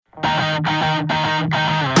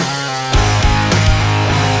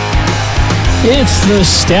It's the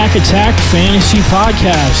Stack Attack Fantasy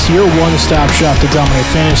Podcast, your one-stop shop to dominate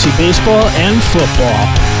fantasy baseball and football.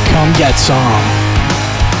 Come get some.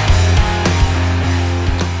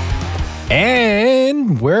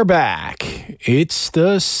 And we're back. It's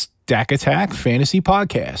the Stack Attack Fantasy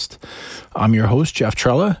Podcast. I'm your host, Jeff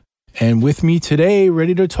Trella, and with me today,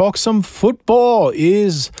 ready to talk some football,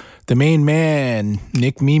 is the main man,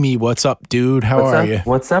 Nick Mimi. What's up, dude? How are you?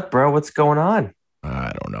 What's up, bro? What's going on?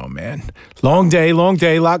 I don't know, man. Long day,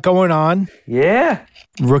 lot going on. Yeah.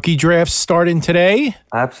 Rookie drafts starting today.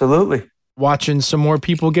 Absolutely. Watching some more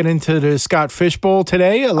people get into the Scott Fish Bowl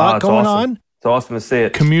today. A lot going on. It's awesome to see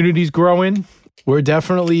it. Community's growing. We're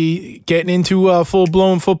definitely getting into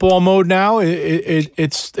full-blown football mode now.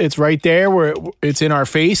 It's right there where it's in our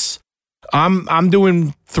face. I'm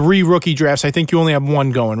doing 3 rookie drafts. I think you only have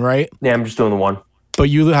 1 going, right? Yeah, I'm just doing the 1. But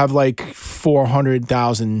you have like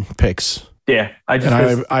 400,000 picks. Yeah, I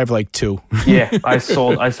have like 2. Yeah, I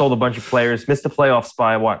sold a bunch of players. Missed the playoffs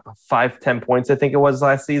by 5-10 points, I think it was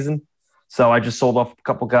last season. So I just sold off a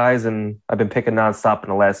couple guys, and I've been picking nonstop in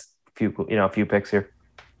the last few picks here.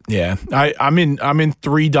 Yeah, I'm in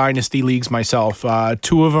 3 dynasty leagues myself. 2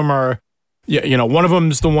 of them are, one of them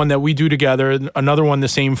is the one that we do together. Another one the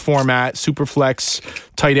same format, Superflex,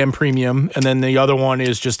 tight end premium, and then the other one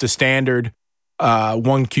is just a standard 1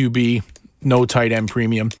 QB, no tight end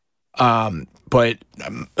premium. But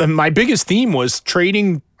my biggest theme was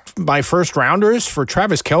trading my first rounders for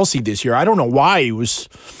Travis Kelce this year. I don't know why he was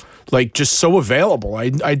like just so available. I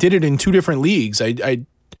did it in 2 different leagues. I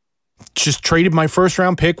just traded my first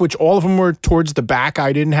round pick, which all of them were towards the back.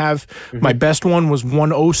 I didn't have my best one was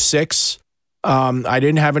 106. I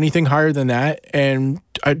didn't have anything higher than that. And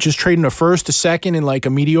I just traded a first, a second, and like a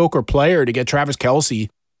mediocre player to get Travis Kelce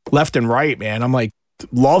left and right, man. I'm like,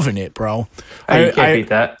 loving it, bro. You can't beat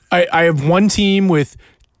that. I have 1 team with,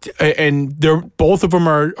 and they're both of them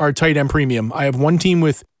are tight end premium. I have 1 team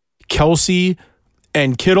with Kelce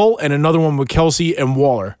and Kittle, and another one with Kelce and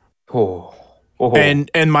Waller. Oh. And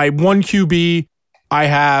my 1 QB, I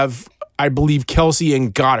have, I believe, Kelce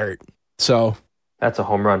and Goddard. So that's a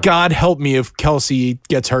home run. God help me if Kelce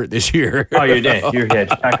gets hurt this year. Oh, you're dead. You're dead.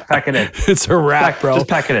 Pack it in. It's a wrap, bro. Just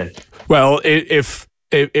pack it in. Well, if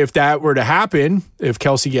that were to happen, if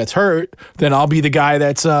Kelce gets hurt, then I'll be the guy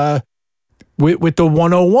that's with the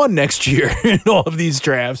 101 next year in all of these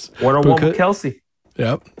drafts. 101 with Kelce.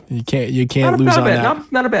 Yep. You can't lose on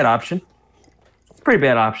that. Not a bad option. It's a pretty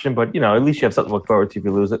bad option, but at least you have something to look forward to if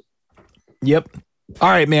you lose it. Yep. All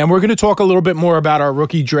right, man. We're going to talk a little bit more about our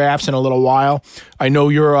rookie drafts in a little while. I know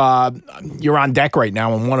you're on deck right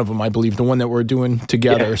now on one of them, I believe, the one that we're doing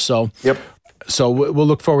together. Yeah. So yep. So we'll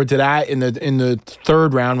look forward to that in the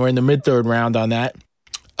 3rd round. We're in the mid-3rd round on that.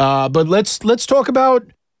 But let's talk about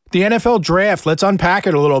the NFL draft. Let's unpack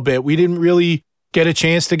it a little bit. We didn't really get a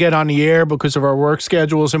chance to get on the air because of our work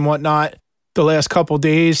schedules and whatnot the last couple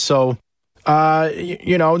days. So,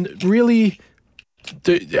 really,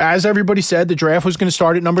 as everybody said, the draft was going to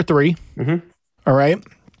start at number 3. Mm-hmm. All right.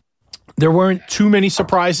 There weren't too many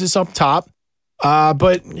surprises up top.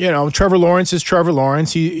 But Trevor Lawrence is Trevor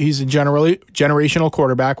Lawrence. He's a generational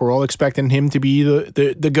quarterback. We're all expecting him to be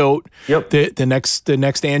the GOAT. Yep. The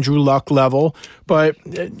next Andrew Luck level. But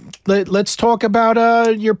let's talk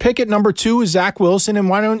about your pick at number 2 is Zach Wilson. And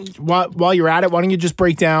while you're at it, why don't you just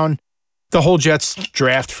break down the whole Jets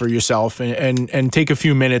draft for yourself and take a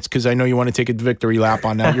few minutes, because I know you want to take a victory lap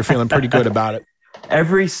on that. You're feeling pretty good about it.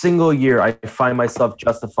 Every single year, I find myself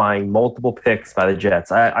justifying multiple picks by the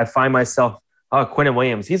Jets. I find myself. Oh, Quinnen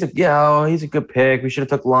Williams. He's a good pick. We should have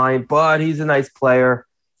took Line, but he's a nice player.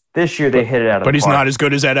 This year they hit it out of the park. But he's not as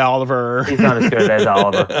good as Ed Oliver. He's not as good as Ed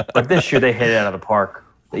Oliver. But this year they hit it out of the park.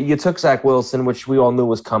 You took Zach Wilson, which we all knew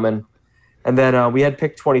was coming. And then we had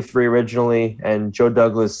pick 23 originally, and Joe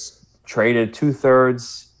Douglas traded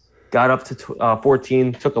 2/3, got up to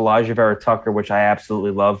 14, took Elijah Vera Tucker, which I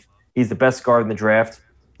absolutely love. He's the best guard in the draft.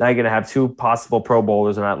 Now you're going to have 2 possible Pro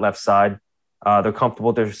Bowlers on that left side. They're comfortable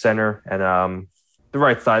with their center, and the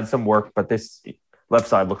right side, some work, but this left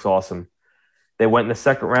side looks awesome. They went in the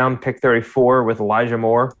 2nd round, pick 34 with Elijah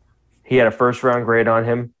Moore. He had a 1st-round grade on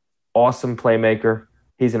him. Awesome playmaker.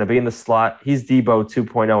 He's going to be in the slot. He's Debo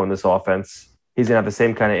 2.0 in this offense. He's going to have the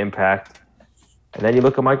same kind of impact. And then you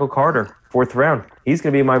look at Michael Carter, 4th round. He's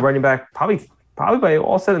going to be my running back, probably by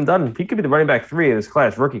all said and done. He could be the running back 3 of this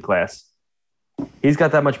class, rookie class. He's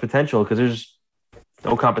got that much potential because there's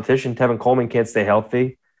no competition. Tevin Coleman can't stay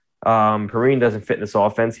healthy. Perrine doesn't fit in this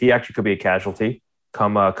offense. He actually could be a casualty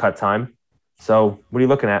come cut time. So what are you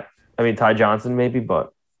looking at? I mean, Ty Johnson maybe,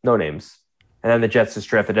 but no names. And then the Jets just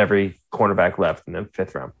drafted every cornerback left in the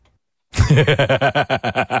 5th round.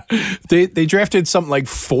 They drafted something like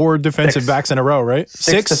 4 defensive backs in a row, right?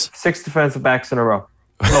 6? 6 defensive backs in a row.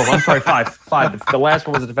 Oh, I'm sorry, 5. The last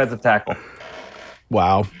one was a defensive tackle.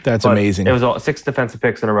 Wow, that's amazing. It was all 6 defensive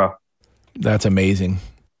picks in a row. That's amazing.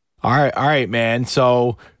 All right, man.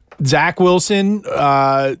 So Zach Wilson,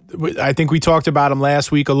 I think we talked about him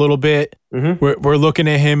last week a little bit. Mm-hmm. We're looking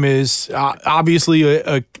at him as obviously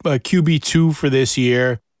a QB2 for this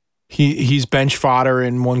year. He's bench fodder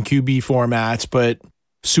in 1 QB formats, but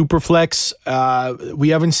Superflex, we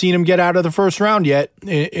haven't seen him get out of the first round yet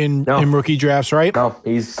in rookie drafts, right? No,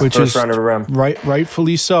 he's first round every round.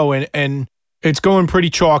 Rightfully so, and it's going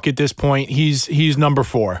pretty chalk at this point. He's number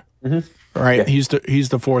 4, right? Yeah. He's the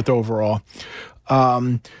 4th overall.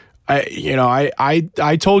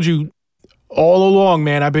 I told you all along,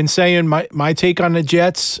 man. I've been saying my take on the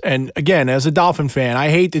Jets, and again, as a Dolphin fan, I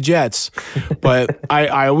hate the Jets, but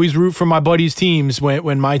I always root for my buddies' teams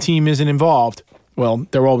when my team isn't involved. Well,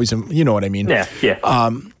 they're always, you know what I mean. Yeah.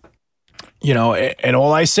 And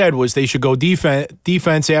all I said was they should go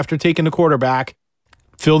defense after taking the quarterback,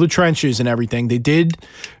 fill the trenches and everything. They did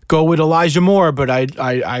go with Elijah Moore, but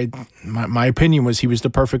my opinion was he was the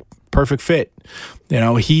perfect fit.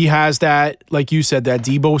 He has that, like you said, that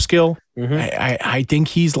Debo skill. Mm-hmm. I think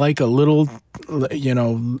he's like a little,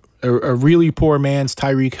 a really poor man's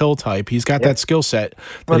Tyreek Hill type. He's got that skill set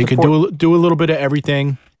that he can do a little bit of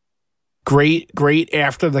everything. Great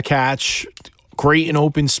after the catch, great in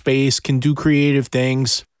open space, can do creative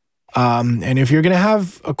things. And if you're going to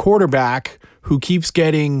have a quarterback who keeps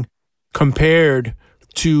getting compared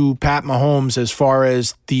to Pat Mahomes as far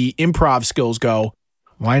as the improv skills go,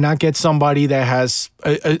 why not get somebody that has,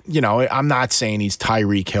 I'm not saying he's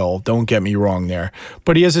Tyreek Hill, don't get me wrong there,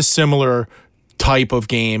 but he has a similar type of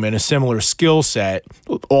game and a similar skill set,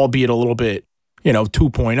 albeit a little bit,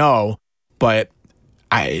 2.0, but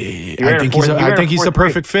I think he's the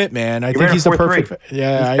perfect fit, man. I think he's the perfect fit.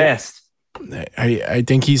 Yeah, he's best. I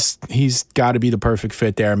think he's got to be the perfect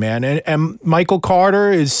fit there, man. And Michael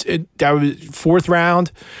Carter that was 4th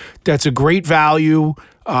round. That's a great value.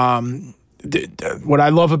 What I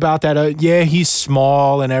love about that, he's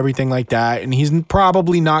small and everything like that, and he's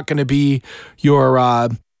probably not going to be your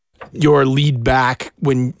lead back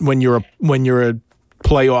when you're a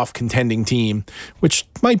playoff contending team, which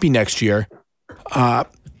might be next year.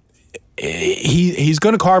 He's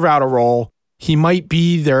going to carve out a role. He might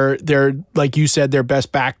be their like you said, their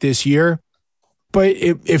best back this year. But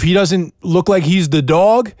if he doesn't look like he's the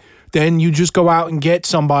dog, then you just go out and get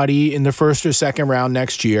somebody in the 1st or 2nd round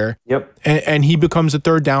next year. Yep. And he becomes a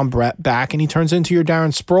 3rd down back, and he turns into your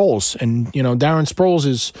Darren Sproles. And, Darren Sproles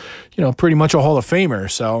is, pretty much a Hall of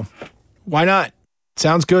Famer. So why not?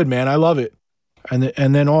 Sounds good, man. I love it. And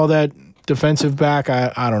then all that defensive back,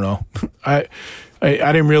 I don't know. I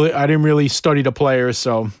didn't really study the players,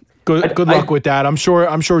 so good luck with that. I'm sure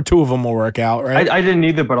 2 of them will work out, right? I didn't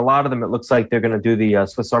either, but a lot of them, it looks like they're going to do the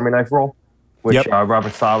Swiss Army knife roll, which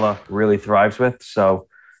Robert Saleh really thrives with. So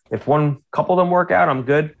if couple of them work out, I'm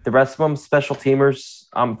good. The rest of them, special teamers,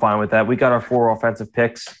 I'm fine with that. We got our 4 offensive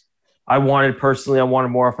picks. I wanted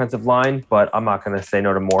more offensive line, but I'm not going to say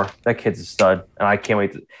no to Moore. That kid's a stud, and I can't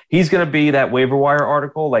wait. He's going to be that waiver wire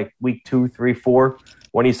article like week 2, 3, 4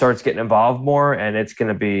 when he starts getting involved more, and he's going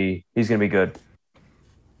to be good.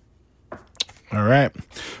 All right.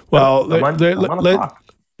 Well, I'm on the clock.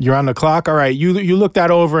 You're on the clock. All right. You look that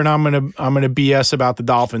over, and I'm gonna BS about the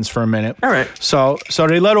Dolphins for a minute. All right. So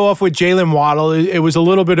they let off with Jalen Waddle. It was a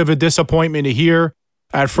little bit of a disappointment to hear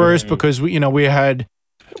at first because we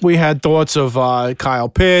had thoughts of Kyle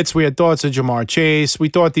Pitts. We had thoughts of Jamar Chase. We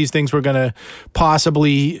thought these things were gonna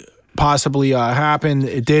possibly happen.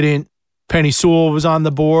 It didn't. Penny Sewell was on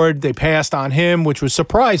the board. They passed on him, which was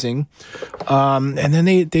surprising. And then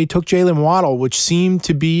they took Jalen Waddle, which seemed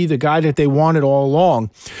to be the guy that they wanted all along.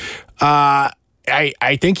 I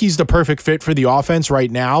think he's the perfect fit for the offense right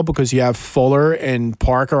now because you have Fuller and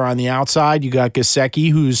Parker on the outside. You got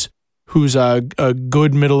Gesicki, who's a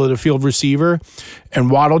good middle of the field receiver, and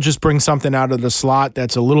Waddle just brings something out of the slot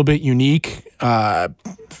that's a little bit unique.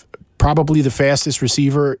 Probably the fastest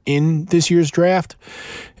receiver in this year's draft.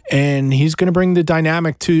 And he's going to bring the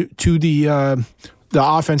dynamic to the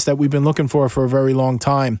offense that we've been looking for a very long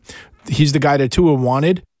time. He's the guy that Tua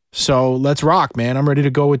wanted. So let's rock, man. I'm ready to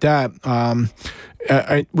go with that.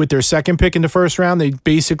 With their 2nd pick in the 1st round, they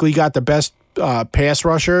basically got the best pass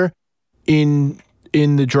rusher in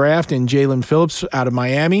the draft in Jalen Phillips out of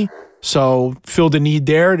Miami. So filled a need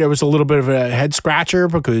there. There was a little bit of a head scratcher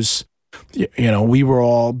because we were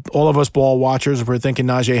all of us ball watchers were thinking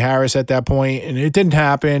Najee Harris at that point, and it didn't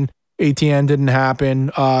happen. ATN didn't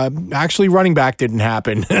happen. Actually, running back didn't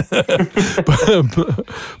happen.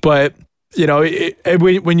 but you know,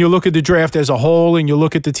 when you look at the draft as a whole and you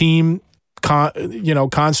look at the team,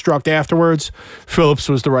 construct afterwards, Phillips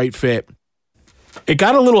was the right fit. It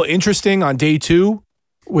got a little interesting on day 2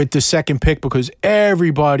 with the second pick because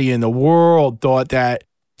everybody in the world thought that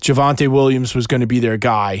Javonte Williams was going to be their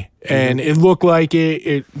guy, and it looked like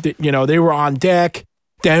it. They were on deck.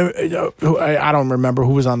 Then I don't remember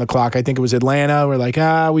who was on the clock. I think it was Atlanta. We're like,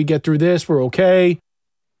 we get through this, we're okay.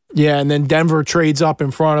 Yeah, and then Denver trades up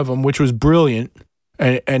in front of them, which was brilliant,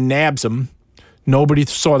 and nabs them. Nobody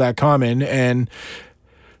saw that coming. And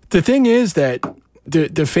the thing is that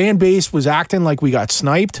the fan base was acting like we got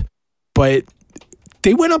sniped, but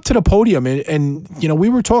they went up to the podium, and we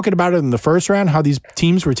were talking about it in the first round, how these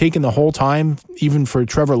teams were taking the whole time, even for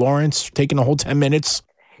Trevor Lawrence, taking the whole 10 minutes.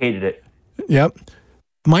 Hated it. Yep.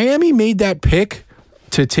 Miami made that pick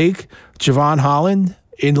to take Javon Holland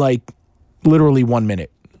in like literally 1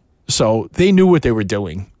 minute. So they knew what they were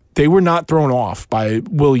doing. They were not thrown off by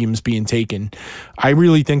Williams being taken. I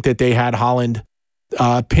really think that they had Holland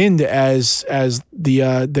pinned as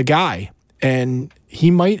the guy, and he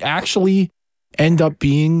might actually end up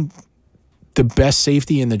being the best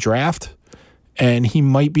safety in the draft, and he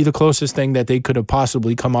might be the closest thing that they could have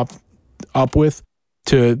possibly come up with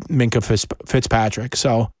to Minkah Fitzpatrick.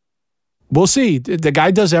 So we'll see. The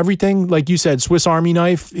guy does everything, like you said, Swiss Army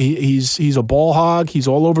knife. He's a ball hog. He's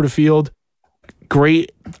all over the field.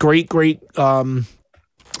 Great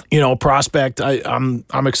prospect. I'm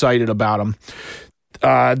excited about him.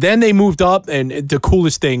 Then they moved up, and the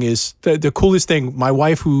coolest thing, my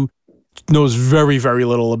wife, who knows very, very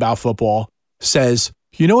little about football, says,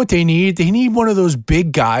 you know what they need? They need one of those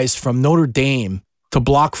big guys from Notre Dame to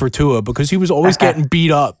block for Tua because he was always getting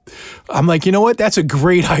beat up. I'm like, you know what? That's a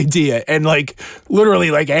great idea. And like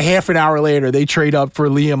literally like a half an hour later, they trade up for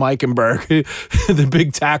Liam Eichenberg, the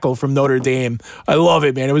big tackle from Notre Dame. I love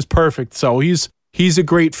it, man. It was perfect. So he's a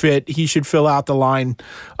great fit. He should fill out the line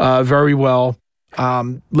very well.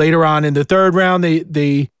 Later on in the third round,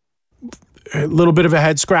 they a little bit of a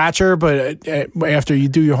head scratcher, but after you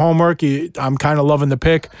do your homework, I'm kind of loving the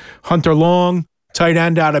pick. Hunter Long, tight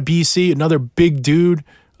end out of BC, another big dude.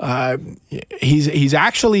 He's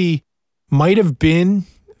actually might have been.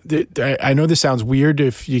 I know this sounds weird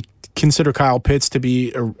if you consider Kyle Pitts to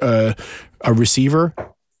be a receiver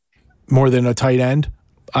more than a tight end.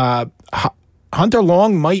 Hunter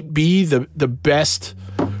Long might be the best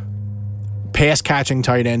pass catching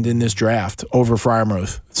tight end in this draft over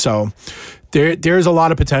Freiermuth. So there's a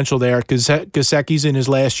lot of potential there. Gesicki's in his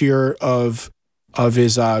last year of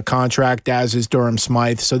his contract, as is Durham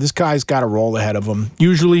Smythe. So this guy's got a role ahead of him.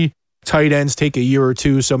 Usually tight ends take a year or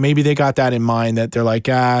two, so maybe they got that in mind that they're like,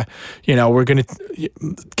 we're going to –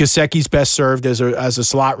 Gesicki's best served as a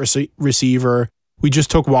slot receiver. We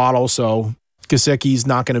just took Waddle, so Gesicki's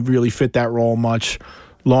not going to really fit that role much.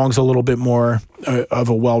 Long's a little bit more of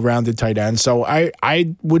a well-rounded tight end. So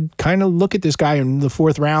I would kind of look at this guy in the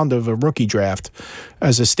fourth round of a rookie draft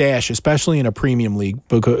as a stash, especially in a premium league,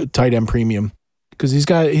 tight end premium, because he's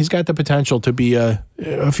got the potential to be a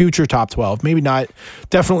future top 12. Maybe not,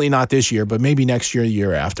 definitely not this year, but maybe next year, the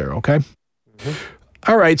year after. Okay. Mm-hmm.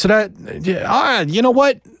 All right. So you know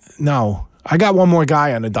what? No, I got one more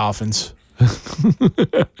guy on the Dolphins.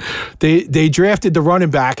 They drafted the running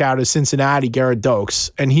back out of Cincinnati, Garrett Dokes,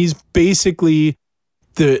 and he's basically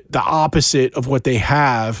the opposite of what they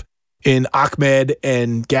have in Ahmed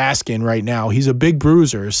and Gaskin right now. He's a big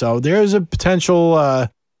bruiser, so there's a potential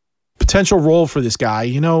role for this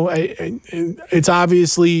guy. It's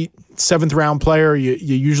obviously seventh round player. You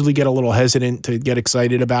usually get a little hesitant to get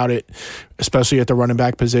excited about it, especially at the running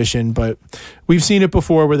back position. But we've seen it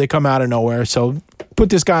before where they come out of nowhere. So put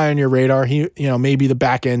this guy on your radar. He, maybe the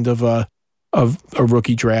back end of a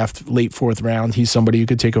rookie draft, late fourth round. He's somebody you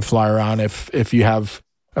could take a flyer on if you have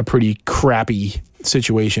a pretty crappy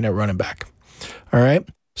situation at running back. All right.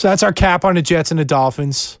 So that's our cap on the Jets and the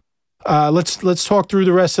Dolphins. Let's talk through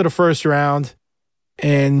the rest of the first round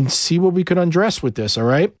and see what we could undress with this. All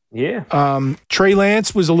right. Yeah. Trey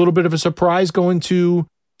Lance was a little bit of a surprise going to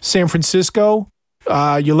San Francisco.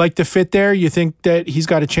 You like the fit there? You think that he's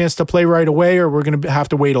got a chance to play right away, or we're going to have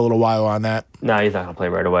to wait a little while on that? No, he's not going to play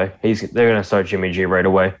right away. They're going to start Jimmy G right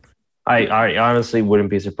away. I honestly wouldn't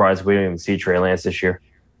be surprised if we don't even see Trey Lance this year.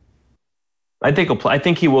 I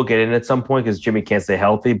think he will get in at some point because Jimmy can't stay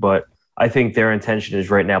healthy, but I think their intention is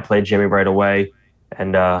right now play Jimmy right away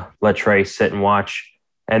and let Trey sit and watch.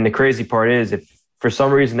 And the crazy part is, if for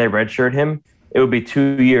some reason they redshirt him, it would be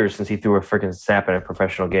 2 years since he threw a freaking snap in a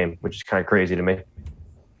professional game, which is kind of crazy to me.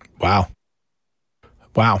 Wow.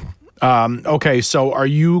 Okay, so are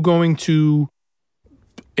you going to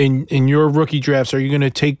in your rookie drafts? Are you going to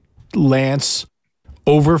take Lance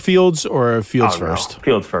over Fields or Fields first? No.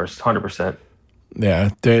 Fields first, 100%. Yeah,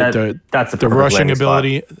 that's the rushing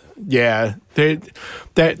ability. Spot. Yeah,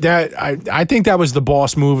 I think that was the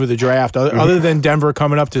boss move of the draft. Other than Denver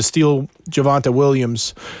coming up to steal Javonte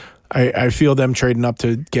Williams, I feel them trading up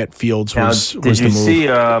to get Fields was the move. Did you see?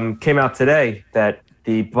 Came out today that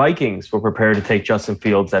the Vikings were prepared to take Justin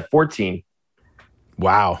Fields at 14.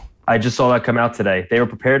 Wow. I just saw that come out today. They were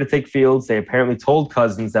prepared to take Fields. They apparently told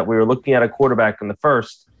Cousins that we were looking at a quarterback in the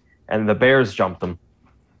first, and the Bears jumped them.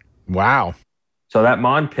 Wow. So that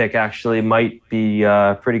Mon pick actually might be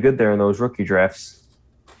pretty good there in those rookie drafts.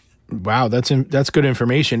 Wow, that's good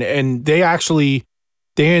information. And they actually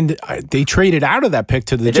they traded out of that pick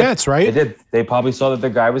to the Jets, right? They did. They probably saw that their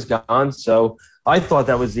guy was gone. So I thought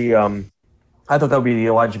that was I thought that would be the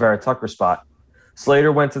Elijah Vera Tucker spot.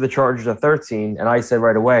 Slater went to the Chargers at 13, and I said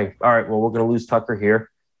right away, all right, well, we're going to lose Tucker here.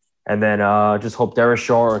 And then just hope Darius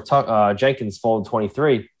Shaw or Jenkins fall in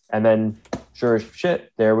 23. And then, sure as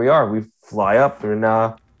shit, there we are. We fly up and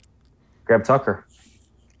grab Tucker.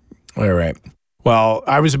 All right. Well,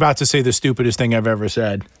 I was about to say the stupidest thing I've ever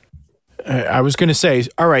said. I was going to say,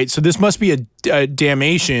 all right, so this must be a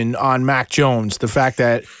damnation on Mac Jones, the fact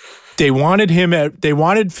that they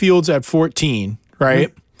wanted Fields at 14, right?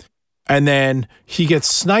 Mm-hmm. And then he gets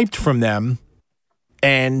sniped from them.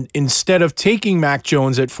 And instead of taking Mac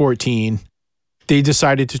Jones at 14, they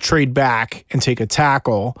decided to trade back and take a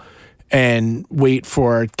tackle and wait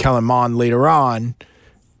for Kellen Mond later on.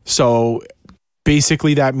 So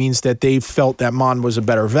basically that means that they felt that Mond was a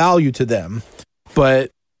better value to them.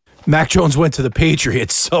 But Mac Jones went to the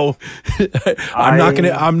Patriots, so I'm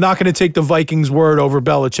not gonna take the Vikings' word over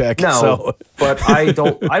Belichick. No, so. But I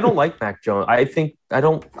don't like Mac Jones. I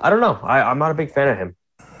don't know. I'm not a big fan of him.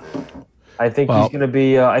 I think he's gonna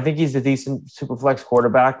be. I think he's a decent super flex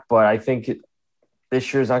quarterback, but I think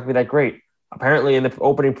this year's not gonna be that great. Apparently, in the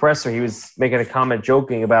opening presser, he was making a comment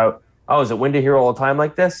joking about, "Oh, is it windy here all the time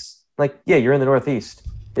like this?" Like, yeah, you're in the Northeast.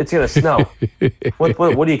 It's gonna snow. What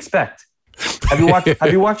do you expect? Have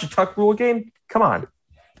you watched a Tuck Rule game? Come on.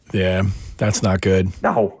 Yeah, that's not good.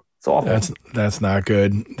 No, it's awful. That's not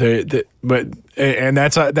good. But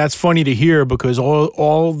that's funny to hear because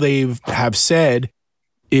all they have said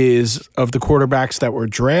is of the quarterbacks that were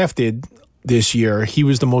drafted this year, he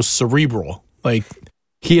was the most cerebral. Like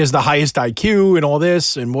he has the highest IQ and all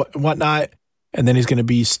this and whatnot, and then he's going to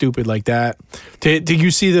be stupid like that. Did you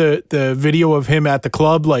see the video of him at the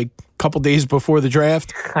club like couple days before the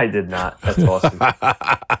draft? I did not. That's awesome.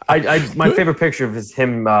 My favorite picture of is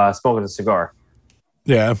him smoking a cigar.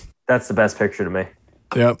 Yeah. That's the best picture to me.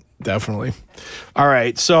 Yep, definitely. All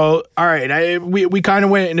right. So, we kind of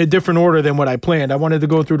went in a different order than what I planned. I wanted to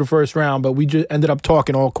go through the first round, but we just ended up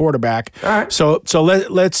talking all quarterback. All right. So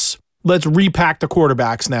let's repack the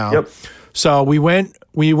quarterbacks now. Yep. So we went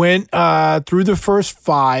through the first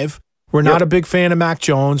five. We're not a big fan of Mac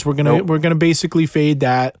Jones. We're gonna basically fade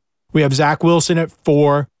that. We have Zach Wilson at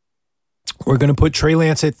 4. We're going to put Trey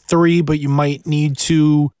Lance at 3, but you might need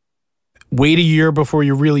to wait a year before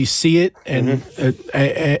you really see it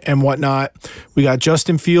and whatnot. We got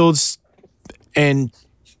Justin Fields and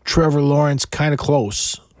Trevor Lawrence kind of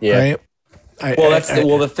close, right?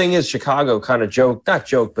 The thing is, Chicago kind of not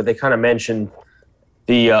joked, but they kind of mentioned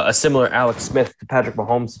a similar Alex Smith to Patrick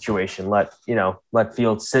Mahomes situation. Let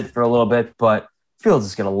Fields sit for a little bit, but Fields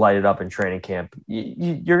is going to light it up in training camp.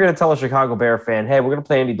 You're going to tell a Chicago Bear fan, hey, we're going to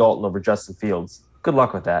play Andy Dalton over Justin Fields. Good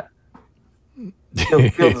luck with that.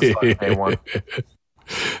 Fields is going to play one.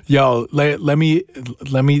 Yo, let me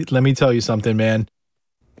tell you something, man.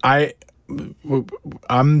 I'm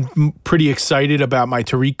pretty excited about my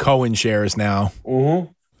Tariq Cohen shares now.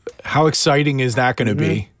 Mm-hmm. How exciting is that going to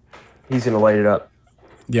be? He's going to light it up.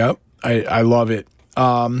 Yep, I love it.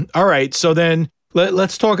 All right, so then.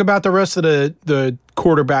 Let's talk about the rest of the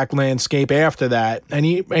quarterback landscape after that.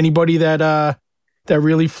 Anybody that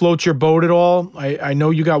really floats your boat at all? I know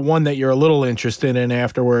you got one that you're a little interested in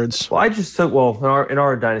afterwards. Well, I just took in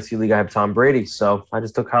our dynasty league I have Tom Brady, so I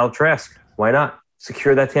just took Kyle Trask. Why not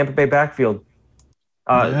secure that Tampa Bay backfield?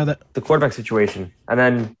 The quarterback situation, and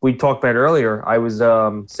then we talked about it earlier. I was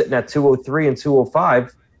sitting at 203 and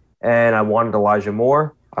 205, and I wanted Elijah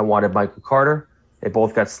Moore. I wanted Michael Carter. They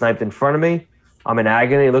both got sniped in front of me. I'm in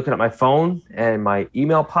agony looking at my phone, and my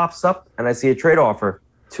email pops up, and I see a trade offer,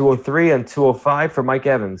 203 and 205 for Mike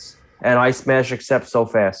Evans. And I smash accept so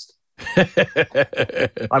fast.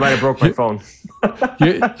 I might have broke my phone.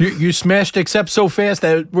 you smashed accept so fast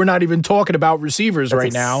that we're not even talking about receivers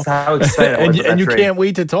right now. How excited I was and you can't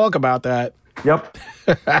wait to talk about that. Yep.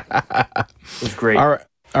 It was great. All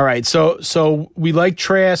right. So we like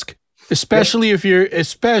Trask, especially if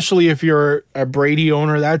you're a Brady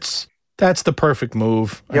owner. That's the perfect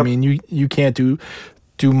move. Yep. I mean, you can't do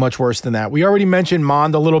much worse than that. We already mentioned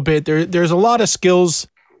Mond a little bit. There's a lot of skills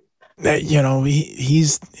that,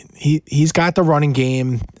 he's got the running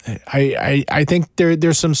game. I think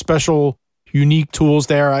there's some special unique tools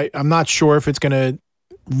there. I'm not sure if it's going to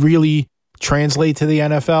really translate to the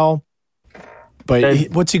NFL. But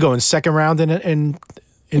what's he going, second round in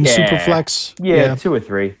Superflex? Yeah, 2 or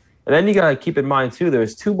 3. And then you got to keep in mind, too,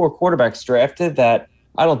 there's 2 more quarterbacks drafted that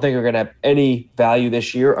I don't think are going to have any value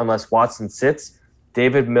this year unless Watson sits.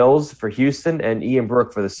 David Mills for Houston and Ian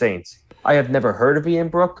Brook for the Saints. I have never heard of Ian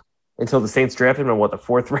Brook until the Saints drafted him in, the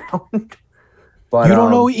 4th round? But you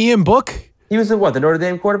don't know Ian Book? He was the Notre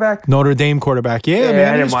Dame quarterback? Notre Dame quarterback. Yeah,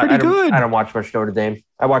 man, he was pretty good. I don't watch much Notre Dame.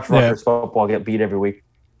 I watch Rutgers football get beat every week.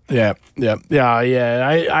 Yeah.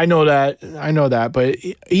 I know that. But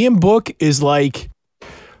Ian Book is like,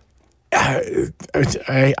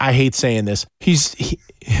 I hate saying this.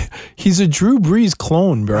 He's a Drew Brees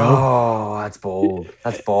clone, bro. Oh, that's bold.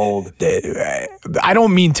 I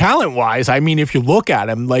don't mean talent wise. I mean if you look at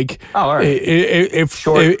him, like, all right.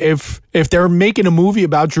 if they're making a movie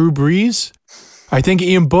about Drew Brees, I think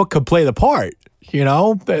Ian Book could play the part.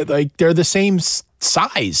 Like they're the same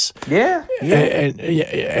size. Yeah.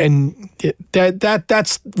 And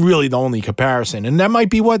that's really the only comparison, and that might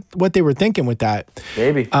be what they were thinking with that.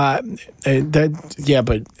 Maybe. But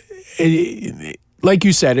like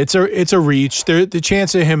you said, it's a reach. The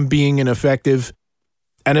chance of him being an effective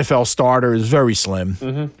NFL starter is very slim.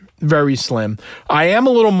 Mm-hmm. Very slim. I am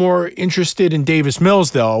a little more interested in Davis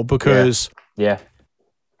Mills though, because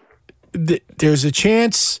there's a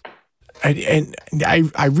chance. I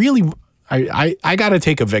got to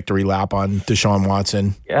take a victory lap on Deshaun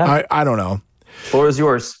Watson. Yeah. I don't know. Floor is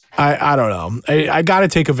yours. I don't know. I got to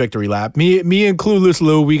take a victory lap. Me and Clueless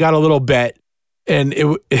Lou, we got a little bet, and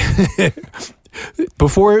it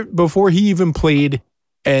before he even played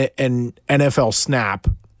an NFL snap,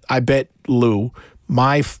 I bet Lou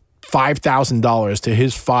my $5,000 to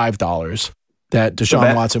his $5 that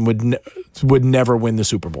Deshaun Watson would never win the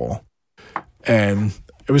Super Bowl, and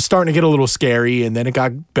it was starting to get a little scary, and then it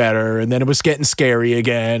got better, and then it was getting scary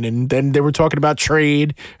again, and then they were talking about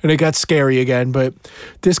trade, and it got scary again. But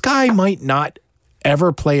this guy might not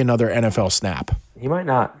ever play another NFL snap. He might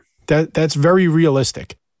not. That's very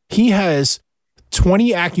realistic. He has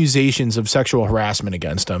 20 accusations of sexual harassment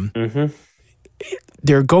against him. Mm-hmm.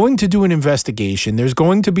 They're going to do an investigation. There's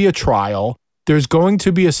going to be a trial. There's going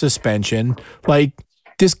to be a suspension. Like,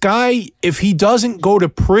 this guy, if he doesn't go to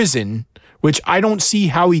prison, which I don't see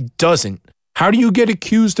how he doesn't. How do you get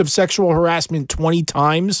accused of sexual harassment 20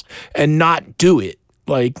 times and not do it?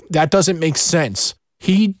 Like, that doesn't make sense.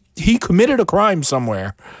 He committed a crime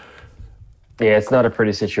somewhere. Yeah, it's not a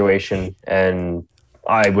pretty situation, and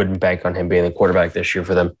I wouldn't bank on him being the quarterback this year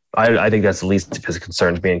for them. I think that's the least of his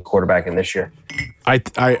concerns, being quarterback in this year. I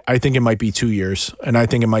think it might be 2 years, and I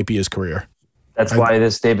think it might be his career. That's why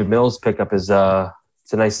this David Mills pickup is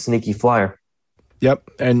it's a nice sneaky flyer. Yep,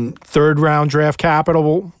 and 3rd round draft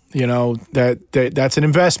capital, that's an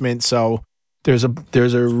investment. So there's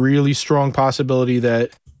a really strong possibility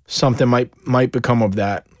that something might become of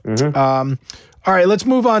that. Mm-hmm. All right, let's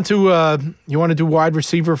move on to you want to do wide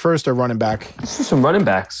receiver first or running back? Let's do some running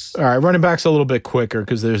backs. All right, running back's a little bit quicker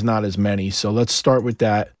because there's not as many. So let's start with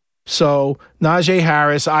that. So Najee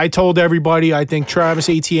Harris, I told everybody I think Travis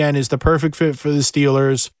Etienne is the perfect fit for the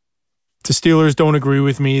Steelers. The Steelers don't agree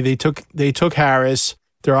with me. They took Harris.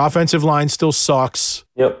 Their offensive line still sucks.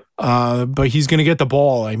 Yep. But he's going to get the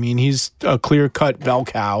ball. I mean, he's a clear-cut bell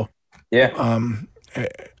cow. Yeah.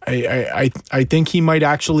 I think he might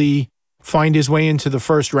actually find his way into the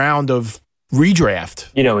first round of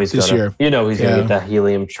redraft. He's this year. He's going to get that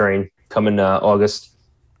helium train coming August.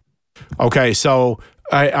 Okay, so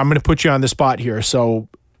I'm going to put you on the spot here. So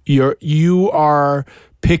you are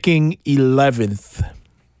picking 11th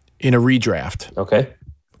in a redraft. Okay.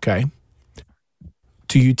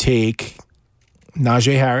 Do you take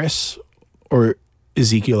Najee Harris or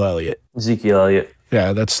Ezekiel Elliott? Ezekiel Elliott.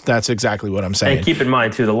 Yeah, that's exactly what I'm saying. And keep in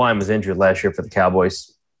mind, too, the line was injured last year for the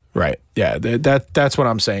Cowboys. Right. Yeah, that's what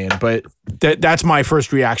I'm saying. But that's my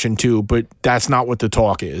first reaction, too. But that's not what the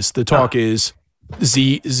talk is. The talk is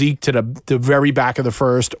Zeke to the very back of the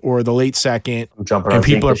first or the late second. And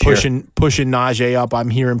people are pushing Najee up. I'm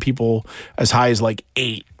hearing people as high as like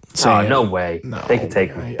 8. Oh, no way. No, they can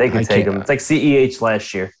take him. They can take him. It's like CEH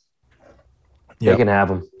last year. Yep. They can have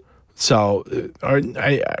him. So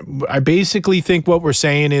I basically think what we're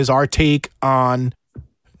saying is our take on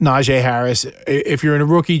Najee Harris. If you're in a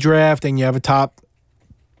rookie draft and you have a top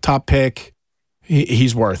pick,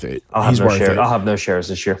 he's worth it. He's worth it. I'll have no shares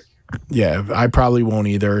this year. Yeah, I probably won't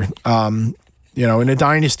either. In a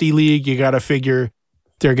dynasty league, you got to figure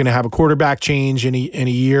they're going to have a quarterback change in a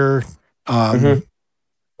year.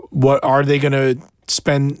 What are they going to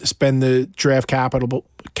spend the draft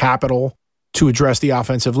capital to address the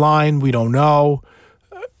offensive line? We don't know.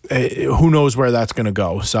 Who knows where that's going to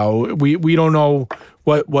go? So we don't know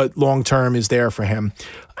what long term is there for him.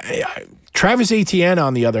 Travis Etienne,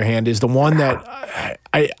 on the other hand, is the one that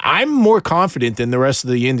I'm more confident than the rest of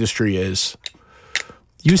the industry is.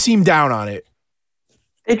 You seem down on it.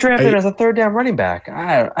 They drafted him as a third down running back.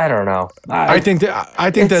 I don't know. I think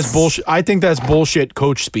that's bullshit. I think that's bullshit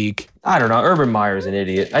coach speak. I don't know. Urban Meyer's an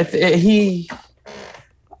idiot. I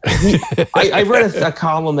read a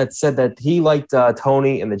column that said that he liked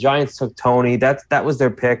Tony and the Giants took Tony. That was their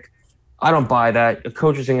pick. I don't buy that. A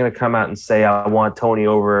coach isn't going to come out and say, I want Tony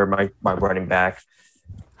over my running back.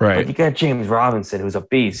 Right. But you got James Robinson, who's a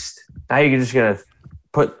beast. Now you're just going to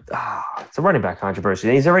put it's a running back controversy.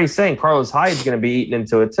 And he's already saying Carlos Hyde's going to be eaten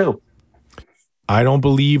into it too. I don't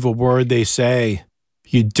believe a word they say.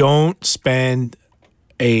 You don't spend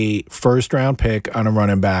a first-round pick on a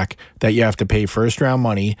running back that you have to pay first-round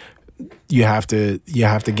money. You have to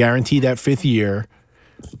guarantee that fifth year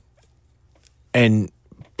and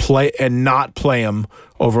not play him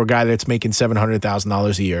over a guy that's making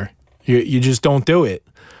 $700,000 a year. You just don't do it.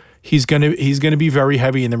 He's gonna be very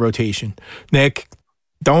heavy in the rotation. Nick,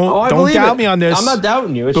 don't doubt me on this. I'm not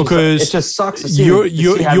doubting you. It just sucks to see. You're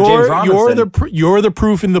the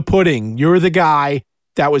proof in the pudding. You're the guy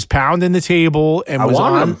that was pounding the table and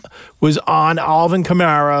was on Alvin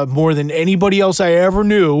Kamara more than anybody else I ever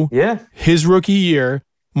knew. Yeah, his rookie year.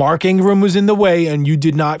 Mark Ingram was in the way, and you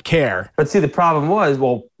did not care. But see, the problem was,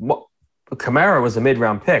 Kamara was a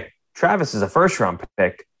mid-round pick. Travis is a first-round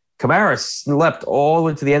pick. Kamara slept all the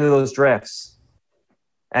way to the end of those drafts.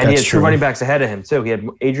 And he had two running backs ahead of him, too. He had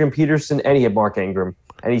Adrian Peterson, and he had Mark Ingram.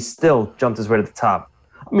 And he still jumped his way to the top.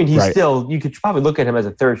 I mean, you could probably look at him as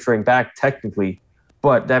a third-string back, technically.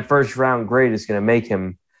 But that first-round grade is going to make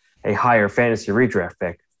him a higher fantasy redraft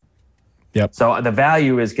pick. Yep. So the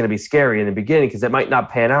value is going to be scary in the beginning because it might not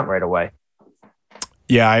pan out right away.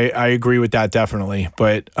 Yeah, I agree with that definitely.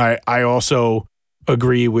 But I also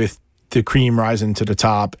agree with the cream rising to the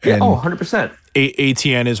top. Yeah, 100%.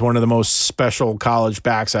 ATN is one of the most special college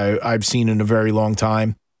backs I've seen in a very long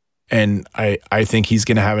time. And I think he's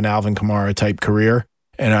going to have an Alvin Kamara type career.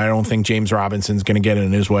 And I don't think James Robinson's going to get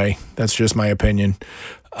in his way. That's just my opinion.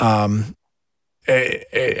 I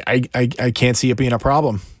can't see it being a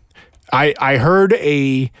problem. I heard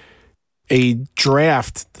a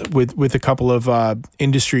draft with a couple of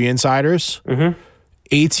industry insiders. Mm-hmm.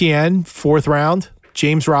 ATN 4th round,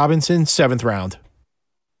 James Robinson 7th round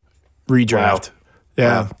redraft. Wow.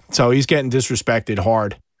 Yeah, so he's getting disrespected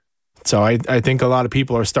hard. So I think a lot of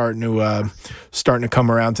people are starting to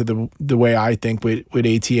come around to the way I think with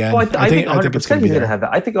ATN. Well, I think 100% he's going to have that.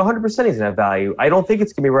 I think 100% he's going to have value. I don't think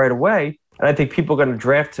it's going to be right away. And I think people are going to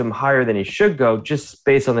draft him higher than he should go just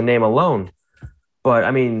based on the name alone. But, I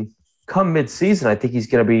mean, come mid-season, I think he's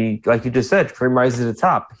going to be, like you just said, cream rises to the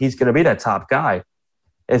top. He's going to be that top guy.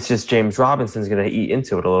 It's just James Robinson's going to eat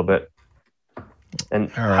into it a little bit.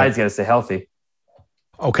 And Hyde's got to stay healthy.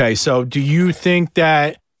 Okay, so do you think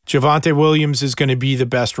that Javonte Williams is going to be the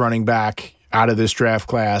best running back out of this draft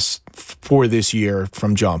class for this year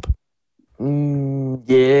from jump?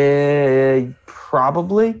 Yeah,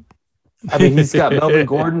 probably. I mean, he's got Melvin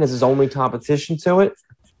Gordon as his only competition to it.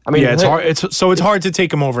 I mean, yeah, it's hard. It's hard to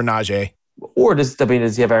take him over Najee. Or does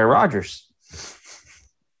he have Aaron Rodgers?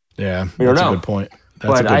 Yeah, that's a good point.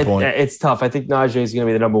 That's a good point. It's tough. I think Najee is going to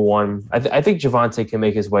be the number one. I think Javonte can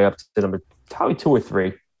make his way up to probably 2 or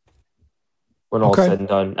 3 when all's said and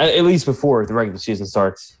done. At least before the regular season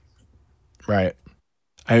starts. Right.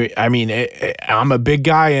 I mean, I'm a big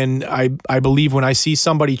guy, and I believe when I see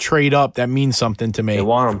somebody trade up, that means something to me. They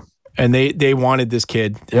want him. And they wanted this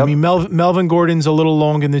kid. Yep. I mean, Melvin Gordon's a little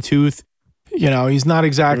long in the tooth. You know, he's not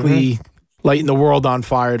exactly lighting the world on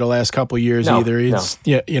fire the last couple of years either. It's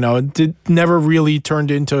it never really turned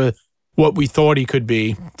into what we thought he could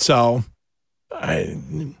be. So,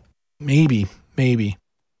 maybe.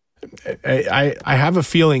 I have a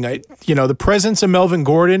feeling. The presence of Melvin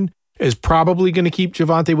Gordon is probably going to keep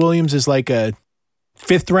Javonte Williams as like a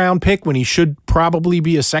 5th round pick when he should probably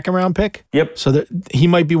be a 2nd round pick. Yep. So that he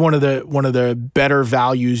might be one of the better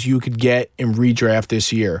values you could get in redraft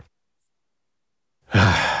this year.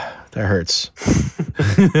 That hurts.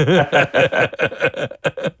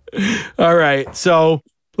 All right. So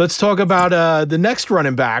let's talk about the next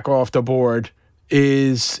running back off the board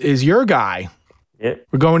is your guy. Yeah.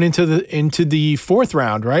 We're going into the fourth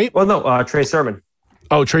round, right? Well, no, Trey Sermon.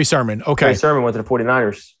 Oh, Trey Sermon. Okay. Trey Sermon went to the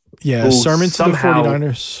 49ers. Yeah, Sermon to the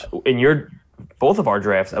 49ers. In both of our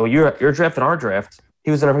drafts, your draft and our draft,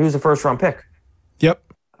 he was a first round pick. Yep.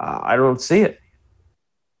 I don't see it.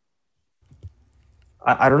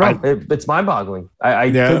 I don't know. It's mind boggling. I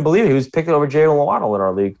couldn't believe it. He was picked over Jalen Waddle in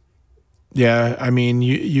our league. Yeah, I mean,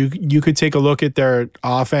 you could take a look at their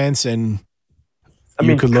offense and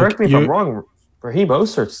correct me if I'm wrong. Raheem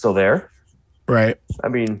Mostert's still there, right? I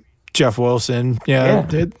mean, Jeff Wilson. Yeah.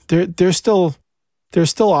 There's still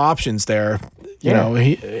options there. You know,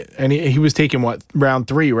 he was taken round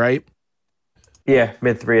 3, right? Yeah,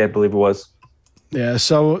 mid 3, I believe it was. Yeah,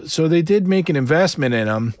 so they did make an investment in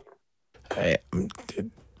him.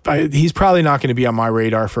 He's probably not going to be on my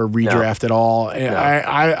radar for a redraft at all. No.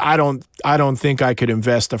 I don't think I could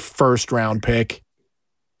invest a first round pick.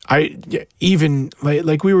 Even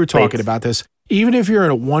like we were talking about this. Even if you're in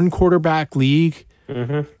a 1 quarterback league,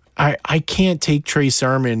 I can't take Trey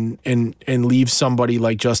Sermon and leave somebody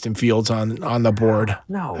like Justin Fields on the board.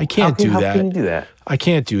 No, I can't do that. How can you do that? I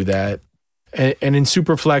can't do that. And in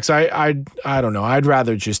Superflex, I don't know. I'd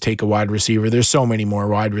rather just take a wide receiver. There's so many more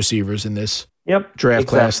wide receivers in this draft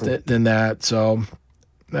class than that. So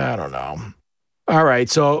I don't know. All right,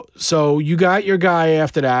 so you got your guy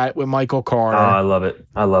after that with Michael Carter. Oh,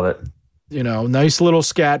 I love it. You know, nice little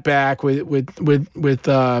scat back with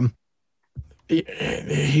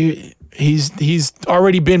he's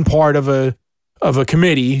already been part of a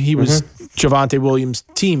committee. He was Javonte Williams'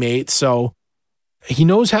 teammate, so he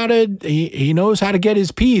knows how to get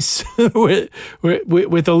his piece with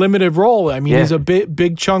a limited role. I mean, he's a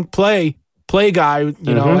big chunk play guy.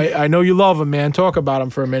 You know, I know you love him, man. Talk about him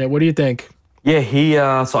for a minute. What do you think?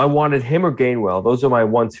 Yeah, so I wanted him or Gainwell. Those are my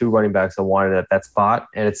 1-2 running backs I wanted at that spot.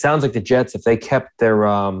 And it sounds like the Jets, if they kept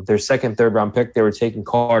their second, third round pick, they were taking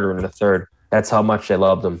Carter in the third. That's how much they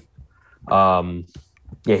loved him.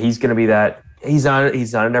 He's going to be that. He's not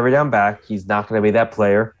an every down back. He's not going to be that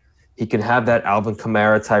player. He can have that Alvin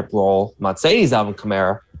Kamara type role. I'm not saying he's Alvin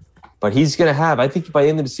Kamara, but he's going to have, I think by the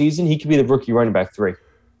end of the season, he could be the rookie running back 3.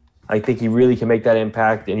 I think he really can make that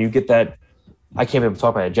impact. And you get that. I can't even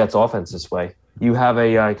talk about a Jets offense this way. You have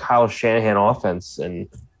a Kyle Shanahan offense, and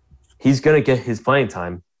he's going to get his playing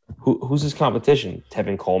time. Who's his competition?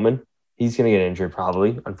 Tevin Coleman. He's going to get injured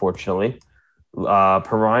probably, unfortunately.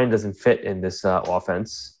 Perrine doesn't fit in this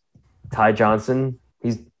offense. Ty Johnson,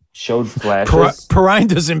 he's showed flashes. Perrine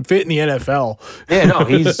doesn't fit in the NFL. Yeah, no,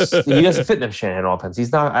 he doesn't fit in the Shanahan offense.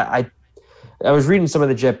 He's not. I was reading some of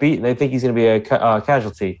the Jet beat, and they think he's going to be a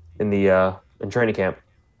casualty in training camp.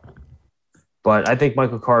 But I think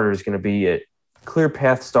Michael Carter is going to be a clear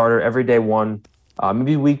path starter every day one.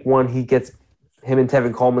 Maybe week 1 he gets him and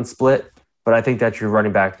Tevin Coleman split, but I think that's your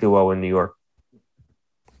running back duo in New York.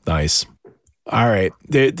 Nice. All right.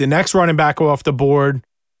 The next running back off the board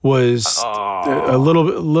was a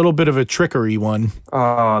little bit of a trickery one.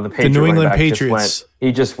 Oh, the New England Patriots.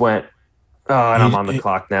 He just went. Oh, and I'm on the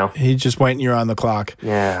clock now. He just went and you're on the clock.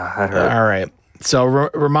 Yeah, that hurt. All right. So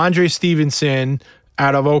Ramondre Stevenson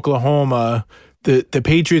out of Oklahoma, the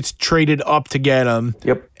Patriots traded up to get him.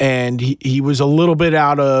 Yep. And he was a little bit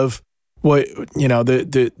out of what,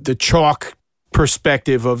 the chalk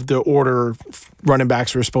perspective of the order running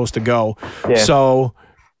backs were supposed to go. Yeah. So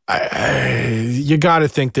you got to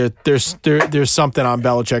think that there's something on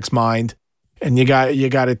Belichick's mind, and you got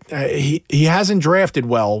to he hasn't drafted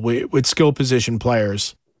well with skill position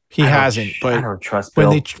players. He hasn't, but I don't trust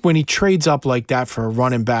Bill. When he trades up like that for a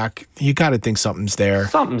running back, you got to think something's there.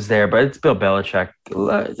 Something's there, but it's Bill Belichick.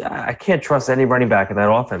 I can't trust any running back in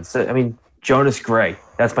that offense. I mean, Jonas Gray,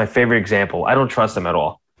 that's my favorite example. I don't trust him at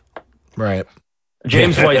all. Right.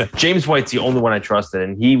 James White's the only one I trusted,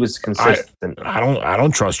 and he was consistent. I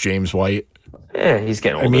don't trust James White. Yeah, he's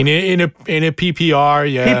getting older. I mean, in a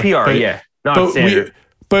PPR, yeah. PPR, not standard.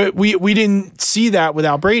 But we didn't see that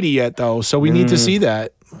without Brady yet, though. So we need to see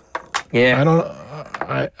that. Yeah,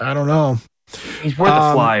 I don't know. He's worth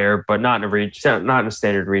a flyer, but not in a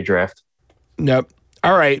standard redraft. Yep.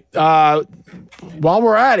 All right. While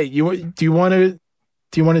we're at it, do you want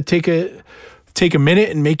to take a minute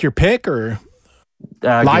and make your pick, or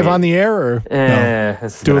live on the air, or no?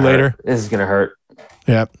 Do it later? This is gonna hurt.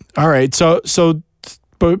 Yeah. All right. So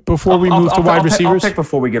but before we move to wide receivers, I'll pick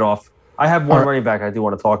before we get off. I have one running back I do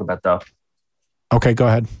want to talk about, though. Okay, go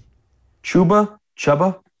ahead. Chuba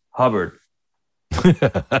Hubbard.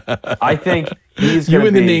 I think he's going to be... You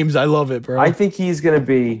and the names, I love it, bro. I think he's going to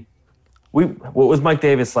be... What was Mike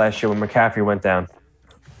Davis last year when McCaffrey went down?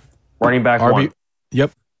 Running back one.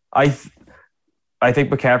 Yep. I think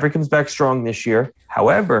McCaffrey comes back strong this year.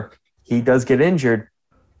 However, he does get injured.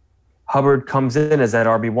 Hubbard comes in as that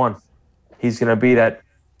RB1. He's going to be that.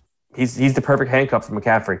 He's the perfect handcuff for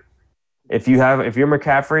McCaffrey. If you're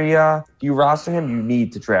McCaffrey, you roster him, you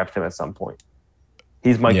need to draft him at some point.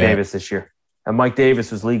 He's Mike Davis this year. And Mike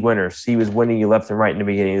Davis was league winners. He was winning you left and right in the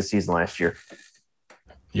beginning of the season last year.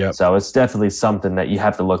 Yeah. So it's definitely something that you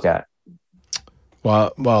have to look at.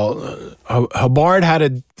 Well, Hubbard had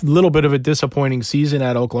a little bit of a disappointing season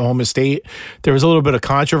at Oklahoma State. There was a little bit of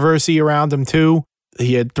controversy around him too.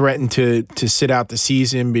 He had threatened to sit out the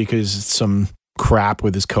season because some crap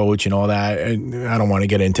with his coach and all that. And I don't want to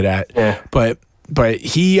get into that. Yeah. But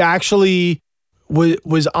he actually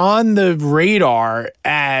was on the radar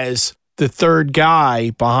as the third guy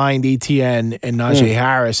behind Etienne and Najee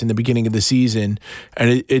Harris in the beginning of the season,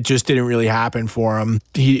 and it just didn't really happen for him.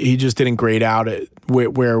 He just didn't grade out at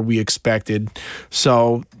where we expected.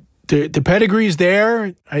 So the pedigree's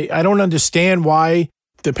there. I don't understand why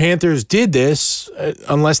the Panthers did this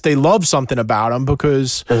unless they love something about him,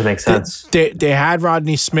 because doesn't make sense. They had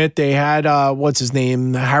Rodney Smith. They had what's his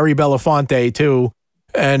name, Harry Belafonte too,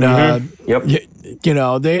 and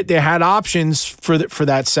they had options for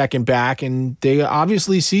that second back, and they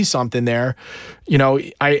obviously see something there.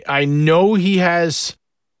 I know he has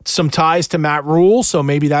some ties to Matt Rule, so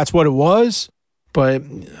maybe that's what it was. But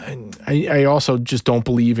I also just don't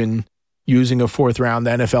believe in using a fourth round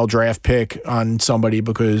NFL draft pick on somebody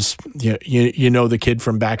because you know the kid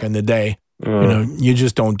from back in the day. You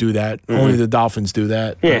just don't do that. Only the Dolphins do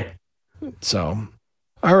that. Yeah. So,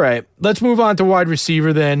 all right, let's move on to wide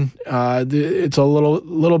receiver then. It's a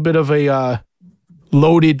little bit of a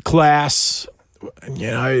loaded class.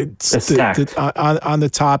 It's on the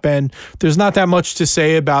top end. There's not that much to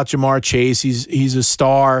say about Jamar Chase. He's a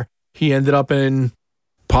star. He ended up in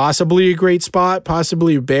possibly a great spot,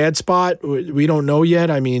 possibly a bad spot. We don't know yet.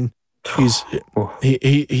 I mean, he's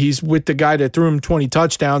with the guy that threw him 20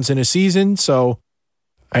 touchdowns in a season, so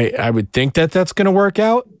I would think that's going to work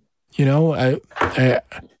out. If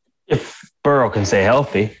Burrow can stay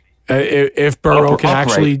healthy, if Burrow can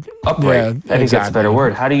actually upright, I think that's a better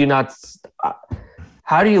word. How do you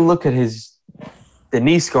look at the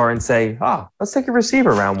knee scar and say, let's take a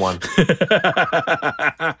receiver round one?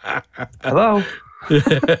 Hello?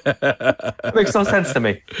 It makes no sense to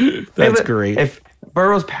me. That's great. If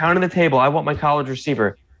Burrow's pounding the table, I want my college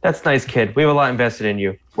receiver. That's nice, kid. We have a lot invested in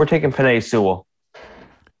you. We're taking Penei Sewell.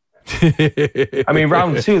 I mean,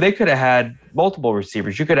 round two, they could have had multiple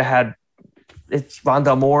receivers. You could have had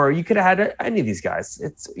Rondale Moore. You could have had any of these guys.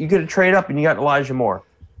 You could have traded up and you got Elijah Moore.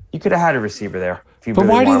 You could have had a receiver there. But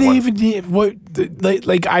why do they even need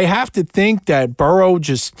like? I have to think that Burrow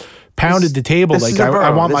just pounded the table. Like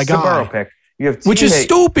I want my guy. Burrow pick. Which is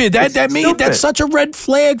stupid. That's such a red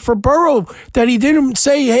flag for Burrow that he didn't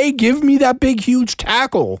say, "Hey, give me that big, huge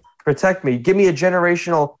tackle. Protect me. Give me a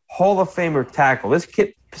generational Hall of Famer tackle." This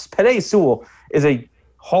kid, Penei Sewell, is a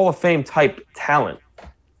Hall of Fame type talent.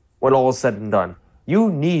 When all is said and done,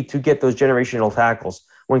 you need to get those generational tackles.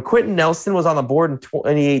 When Quentin Nelson was on the board in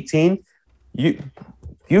 2018,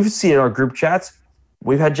 you've seen in our group chats,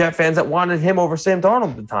 we've had Jet fans that wanted him over Sam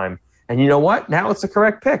Darnold at the time. And you know what? Now it's the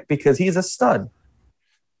correct pick because he's a stud.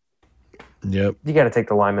 Yep. You got to take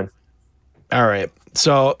the lineman. All right.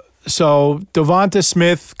 So Devonta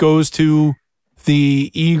Smith goes to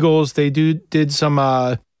the Eagles. They did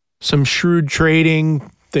some shrewd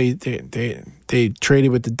trading. They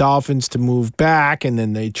traded with the Dolphins to move back, and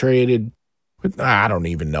then they traded with, I don't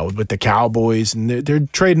even know, with the Cowboys, and they're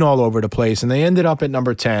trading all over the place. And they ended up at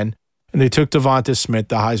number 10, and they took Devonta Smith,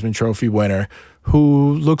 the Heisman Trophy winner,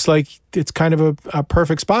 who looks like it's kind of a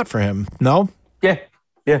perfect spot for him. No? Yeah.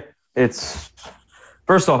 It's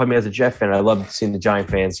first off, I mean, as a Jet fan, I love seeing the Giant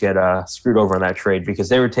fans get screwed over on that trade because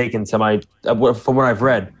they were taking from what I've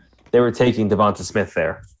read, they were taking Devonta Smith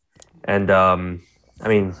there. And, I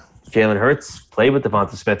mean, Jalen Hurts played with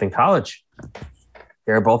Devonta Smith in college.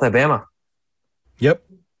 They're both at Bama. Yep.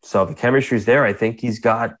 So the chemistry's there. I think he's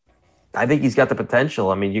got the potential.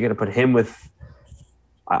 I mean, you're going to put him with –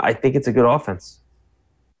 I think it's a good offense.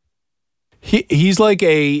 He's like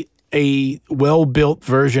a well-built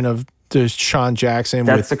version of Deshaun Jackson.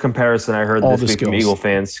 That's the comparison I heard this week from Eagle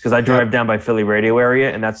fans because I drive down by Philly radio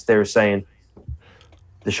area, and they were saying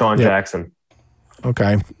Deshaun Jackson.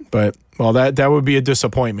 Okay, but that would be a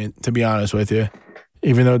disappointment, to be honest with you.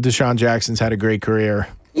 Even though Deshaun Jackson's had a great career,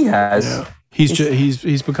 he has. Yeah.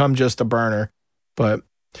 He's become just a burner. But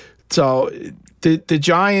so the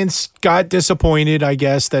Giants got disappointed, I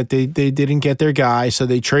guess, that they didn't get their guy, so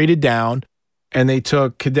they traded down and they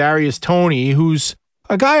took Kadarius Toney, who's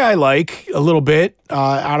a guy I like a little bit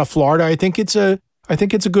out of Florida. I think it's a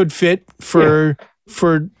good fit for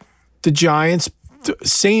the Giants.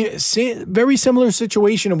 Same, very similar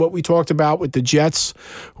situation to what we talked about with the Jets,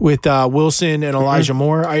 with Wilson and Elijah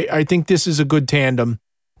Moore. I think this is a good tandem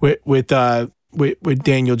with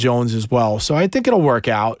Daniel Jones as well. So I think it'll work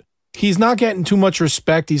out. He's not getting too much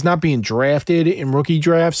respect. He's not being drafted in rookie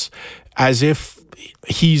drafts as if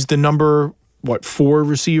he's the number 4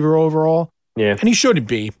 receiver overall. Yeah, and he shouldn't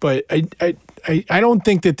be. But I don't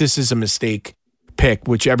think that this is a mistake pick,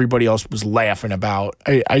 which everybody else was laughing about.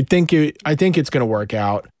 I think it's going to work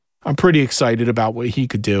out. I'm pretty excited about what he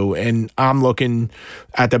could do, and I'm looking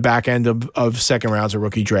at the back end of second rounds of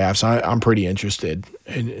rookie drafts. I'm pretty interested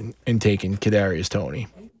in taking Kadarius Toney.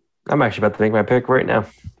 I'm actually about to make my pick right now.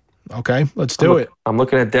 Okay, let's do it. I'm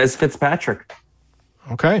looking at Dez Fitzpatrick.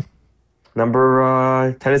 Okay.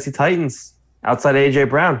 Number Tennessee Titans, outside A.J.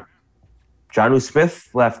 Brown. Jonnu Smith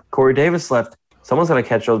left. Corey Davis left. Someone's going to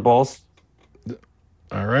catch those balls.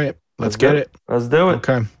 All right. Let's get it. Let's do it.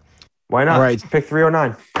 Okay. Why not? All right. Pick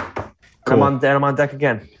 309. Cool. I'm on deck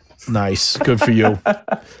again. Nice. Good for you.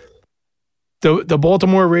 The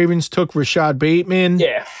Baltimore Ravens took Rashad Bateman.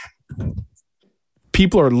 Yeah.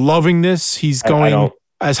 People are loving this. He's going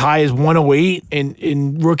as high as 108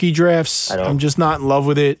 in rookie drafts. I'm just not in love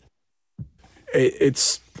with it.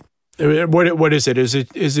 It's what is it? Is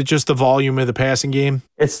it just the volume of the passing game?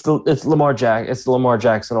 It's Lamar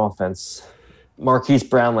Jackson offense. Marquise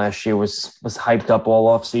Brown last year was hyped up all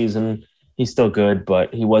off season. He's still good,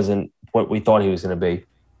 but he wasn't what we thought he was going to be.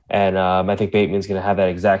 And I think Bateman's going to have that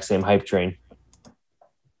exact same hype train.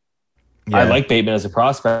 Yeah. I like Bateman as a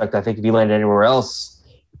prospect. I think if he landed anywhere else,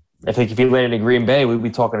 if he landed in Green Bay, we'd be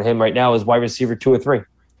talking to him right now as wide receiver 2 or 3.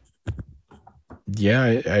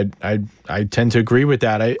 Yeah, I tend to agree with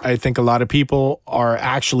that. I think a lot of people are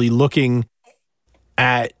actually looking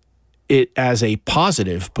at it as a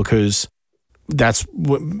positive because that's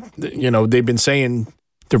what they've been saying.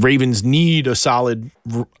 The Ravens need a solid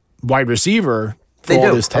wide receiver for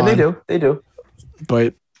all this time. And they do.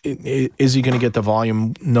 But is he going to get the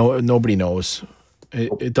volume? No, nobody knows.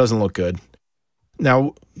 It doesn't look good.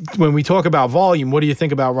 Now, when we talk about volume, what do you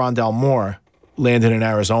think about Rondale Moore landing in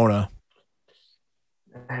Arizona?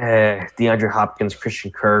 DeAndre Hopkins, Christian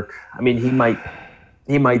Kirk. I mean,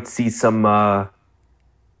 he might see some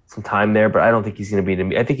time there, but I don't think he's going to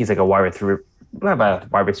be. I think he's like a wide receiver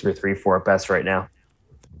 3-4 at best right now.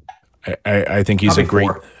 I think he's a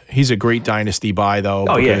great dynasty buy though.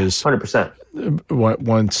 Oh yeah, 100%.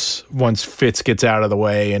 Once Fitz gets out of the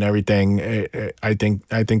way and everything, I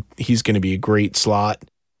think he's going to be a great slot.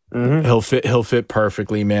 Mm-hmm. He'll fit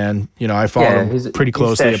perfectly, man. I followed him pretty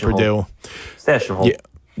closely at Purdue. Stash and hold.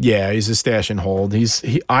 Yeah, he's a stash and hold.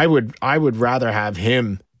 I would rather have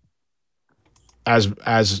him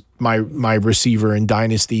as my receiver in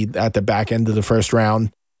dynasty at the back end of the first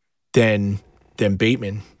round than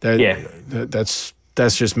Bateman. That's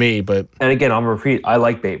just me. But and again, I'm a repeat. I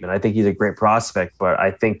like Bateman. I think he's a great prospect, but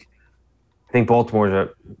I think Baltimore's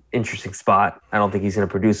an interesting spot. I don't think he's going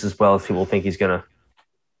to produce as well as people think he's going to.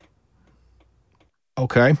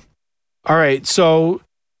 Okay. All right. So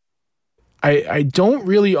I don't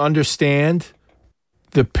really understand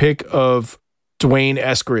the pick of Dwayne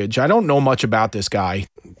Eskridge. I don't know much about this guy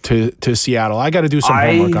to Seattle. I got to do some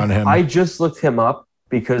homework on him. I just looked him up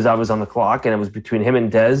because I was on the clock and it was between him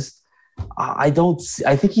and Dez. I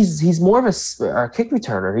think he's more of a kick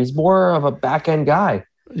returner. He's more of a back end guy.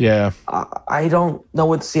 Yeah. I don't know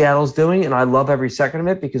what Seattle's doing, and I love every second of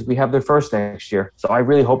it because we have their first next year. So I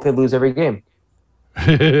really hope they lose every game.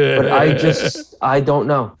 But I don't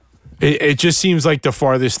know. It just seems like the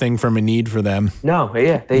farthest thing from a need for them. No,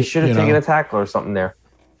 yeah. They should have taken a tackle or something there.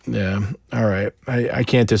 Yeah. All right. I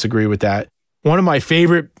can't disagree with that. One of my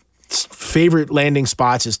favorite landing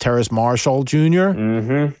spots is Terrace Marshall Jr.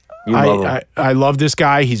 Mm-hmm. I love this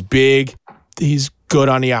guy. He's big. He's good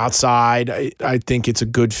on the outside. I think it's a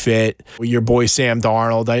good fit. Your boy Sam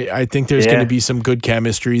Darnold. I think there's going to be some good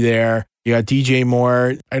chemistry there. You got DJ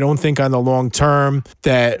Moore. I don't think on the long term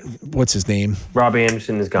what's his name? Robbie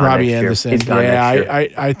Anderson is gone. Robbie next Anderson. Year. He's gone next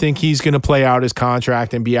year. I think he's going to play out his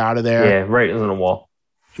contract and be out of there. Yeah, right on the wall.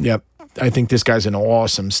 Yep. I think this guy's an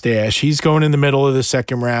awesome stash. He's going in the middle of the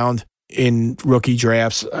second round in rookie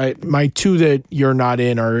drafts. My two that you're not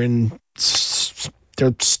in are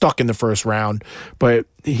they're stuck in the first round, but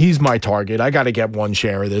he's my target. I got to get one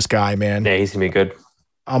share of this guy, man. Yeah, he's going to be good.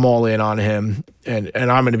 I'm all in on him, and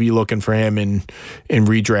I'm going to be looking for him in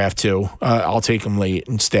redraft too. I'll take him late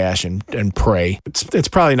and stash and pray. It's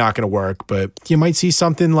probably not going to work, but you might see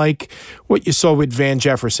something like what you saw with Van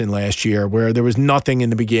Jefferson last year, where there was nothing in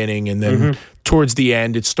the beginning, and then towards the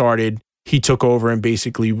end it started. He took over and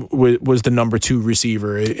basically was the number 2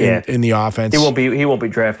 receiver in the offense. He won't be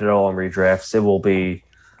drafted at all in redrafts. It will be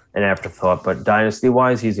an afterthought, but dynasty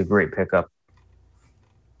wise, he's a great pickup.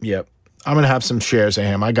 Yep. I'm going to have some shares of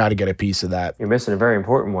him. I got to get a piece of that. You're missing a very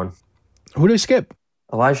important one. Who did I skip?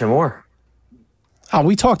 Elijah Moore. Oh,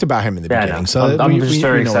 we talked about him in the beginning. No. So I'm just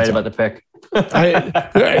very excited about the pick.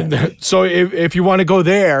 So if you want to go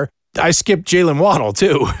there, I skipped Jalen Waddle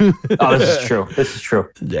too. Oh, this is true.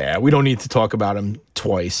 Yeah, we don't need to talk about him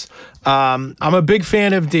twice. I'm a big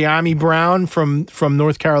fan of De'Ami Brown from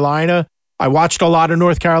North Carolina. I watched a lot of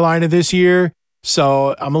North Carolina this year,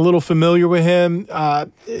 so I'm a little familiar with him.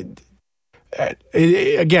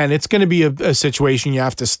 Again, it's going to be a situation you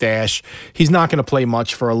have to stash. He's not going to play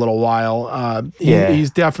much for a little while.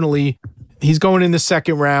 He's going in the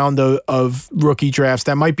second round of rookie drafts.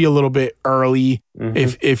 That might be a little bit early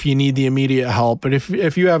if you need the immediate help. But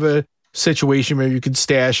if you have a situation where you could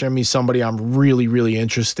stash him, he's somebody I'm really, really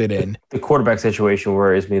interested in. The quarterback situation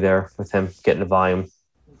worries me there with him getting the volume.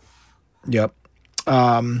 Yep.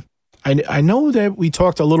 I know that we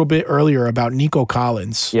talked a little bit earlier about Nico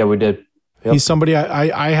Collins. Yeah, we did. Yep. He's somebody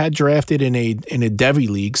I had drafted in a Devy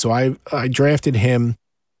league, so I drafted him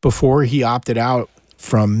before he opted out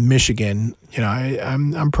from Michigan. You know,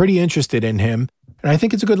 I'm pretty interested in him, and I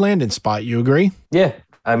think it's a good landing spot. You agree? Yeah,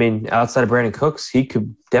 I mean, outside of Brandon Cooks, he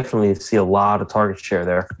could definitely see a lot of target share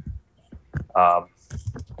there.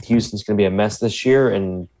 Houston's going to be a mess this year,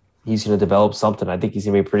 and he's going to develop something. I think he's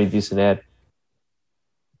going to be a pretty decent ad.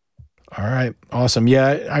 All right, awesome.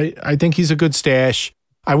 Yeah, I think he's a good stash.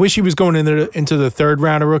 I wish he was going into the third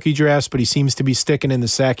round of rookie drafts, but he seems to be sticking in the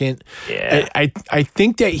second. Yeah. I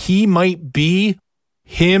think that he might be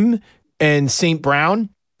him and St. Brown,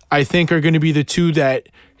 I think, are going to be the two that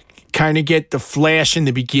kind of get the flash in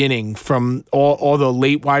the beginning from all the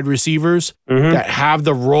late wide receivers that have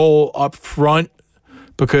the role up front,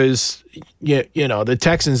 because you know the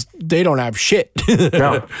Texans, they don't have shit.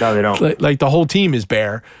 No, they don't. Like the whole team is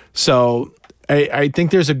bare. So I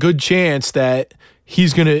think there's a good chance that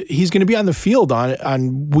he's gonna be on the field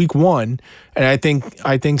on week 1, and I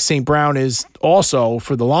think St. Brown is also,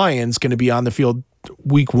 for the Lions, going to be on the field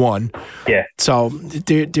week 1. Yeah. So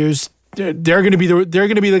they're going to be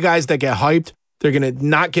the guys that get hyped. They're going to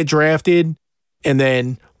not get drafted, and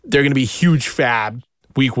then they're going to be huge fab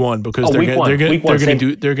week 1 because they're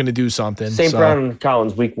going to do something. St. Brown and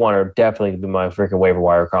Collins week 1 are definitely going to be my freaking waiver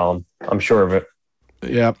wire column. I'm sure of it.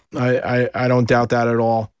 Yeah, I don't doubt that at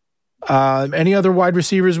all. Any other wide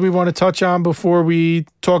receivers we want to touch on before we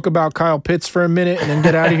talk about Kyle Pitts for a minute and then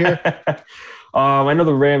get out of here? I know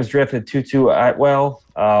the Rams drafted Tutu Atwell.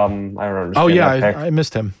 I don't know. Oh yeah, I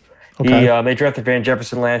missed him. Okay. They drafted Van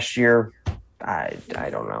Jefferson last year. I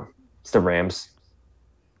don't know. It's the Rams.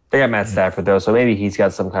 They got Matt Stafford though, so maybe he's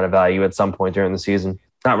got some kind of value at some point during the season.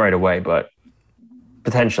 Not right away, but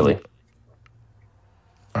potentially.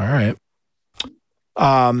 All right.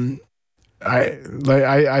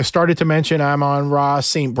 I started to mention Amon-Ra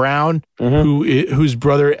St. Brown, whose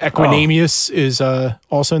brother Equinemius is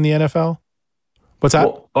also in the NFL. What's that?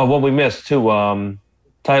 Well, what we missed too.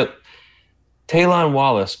 Taylon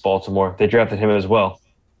Wallace, Baltimore. They drafted him as well.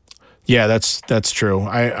 Yeah, that's true.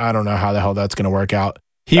 I don't know how the hell that's going to work out.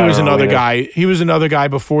 He was another guy. He was another guy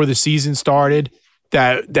before the season started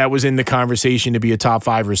that was in the conversation to be a top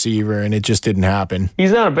 5 receiver, and it just didn't happen.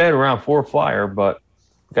 He's not a bad round 4 flyer, but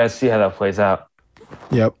you guys see how that plays out.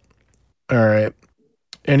 Yep. All right.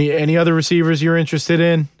 Any other receivers you're interested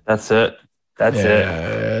in? That's it.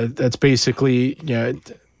 That's basically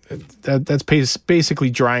that's basically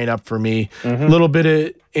drying up for me. A little bit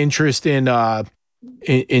of interest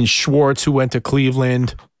in Schwartz, who went to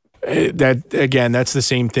Cleveland. That again, that's the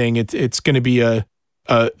same thing. It's going to be a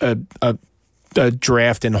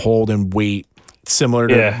draft and hold and wait, similar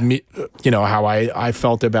to me, how I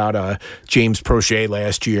felt about James Prochet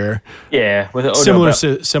last year. Yeah, with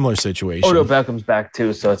similar situation. Odell Beckham's back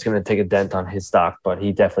too, so it's going to take a dent on his stock, but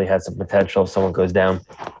he definitely has some potential if someone goes down.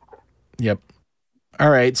 Yep. All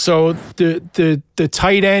right, so the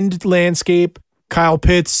tight end landscape, Kyle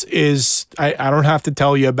Pitts is. I don't have to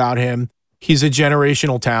tell you about him. He's a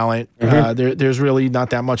generational talent. There's really not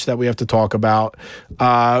that much that we have to talk about.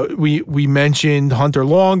 We mentioned Hunter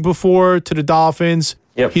Long before to the Dolphins.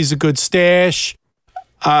 Yep. He's a good stash.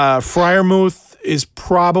 Freiermuth is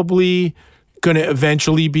probably going to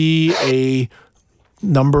eventually be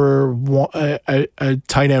number one, a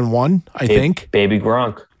tight end one, I think. Baby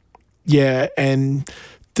Gronk. Yeah, and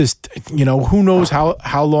this, who knows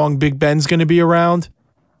how long Big Ben's going to be around,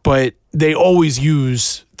 but they always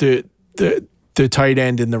use the tight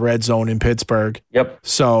end in the red zone in Pittsburgh. Yep.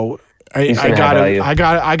 So I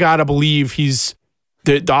gotta believe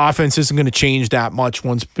the offense isn't going to change that much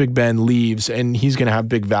once Big Ben leaves, and he's going to have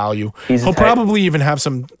big value. He'll probably even have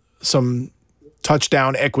some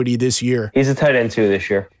touchdown equity this year. He's a tight end too this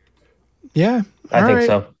year. Yeah, I think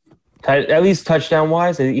so. At least touchdown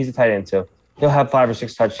wise, he's a tight end too. He'll have 5 or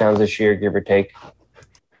 6 touchdowns this year, give or take.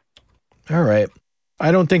 All right.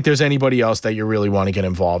 I don't think there's anybody else that you really want to get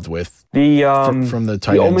involved with from the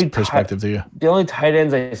tight ends perspective, do you? The only tight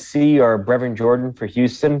ends I see are Brevin Jordan for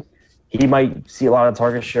Houston. He might see a lot of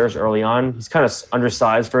target shares early on. He's kind of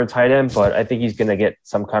undersized for a tight end, but I think he's going to get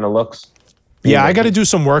some kind of looks. Yeah, I got to do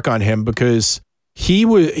some work on him because he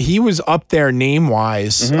was up there name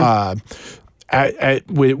wise with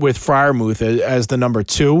Freiermuth as the number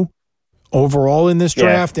 2 overall in this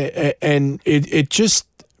draft, and it just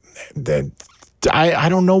I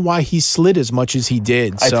don't know why he slid as much as he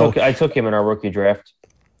did. So I took him in our rookie draft.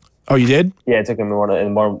 Oh, you did? Yeah, I took him in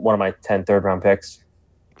one of my 10 third-round picks.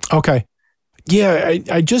 Okay. Yeah,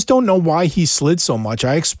 I just don't know why he slid so much.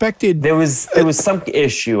 I expected there was some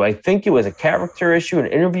issue. I think it was a character issue, an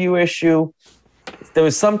interview issue. There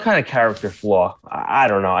was some kind of character flaw. I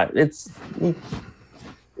don't know.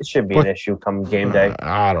 It should be an issue come game day.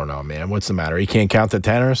 I don't know, man. What's the matter? He can't count to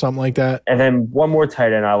 10 or something like that? And then one more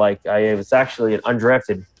tight end it was actually an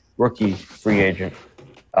undrafted rookie free agent.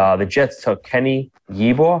 The Jets took Kenny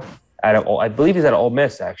Yeboah I believe he's at Ole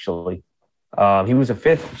Miss, actually. He was a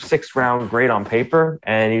 5th, 6th round grade on paper,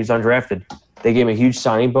 and he was undrafted. They gave him a huge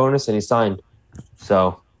signing bonus, and he signed.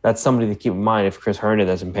 So that's somebody to keep in mind if Chris Herndon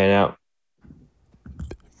doesn't pan out.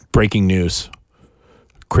 Breaking news.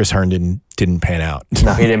 Chris Herndon didn't pan out.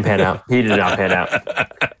 No, he didn't pan out. He did not pan out.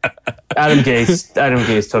 Adam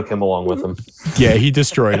Gase took him along with him. Yeah, he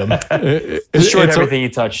destroyed him. Destroyed everything he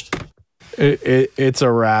touched. It's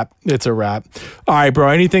a wrap. It's a wrap. All right, bro.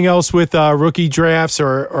 Anything else with rookie drafts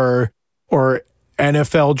or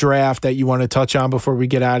NFL draft that you want to touch on before we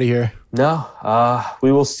get out of here? No.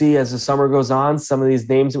 We will see as the summer goes on. Some of these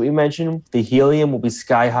names that we mentioned, the helium will be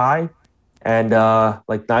sky high. And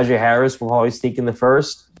like Najee Harris will probably sneak in the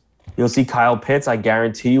first. You'll see Kyle Pitts, I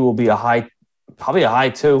guarantee you, will be probably a high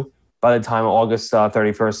 2 by the time August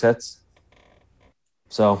 31st hits.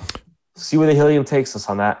 So see where the helium takes us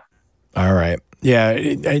on that. All right. Yeah.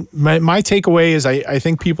 My takeaway is I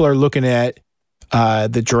think people are looking at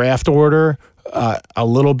the draft order a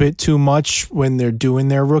little bit too much when they're doing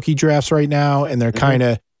their rookie drafts right now. And they're kind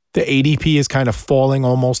of, the ADP is kind of falling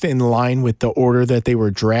almost in line with the order that they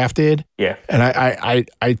were drafted. Yeah. And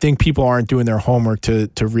I think people aren't doing their homework to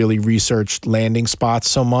really research landing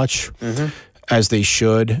spots so much as they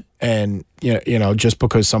should. And, just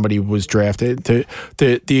because somebody was drafted,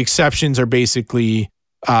 the exceptions are basically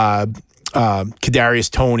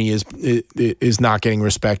Kadarius Toney is not getting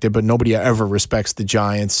respected, but nobody ever respects the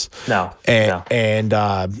Giants. No. And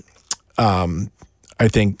I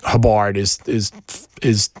think Hubbard is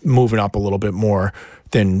moving up a little bit more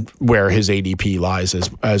than where his ADP lies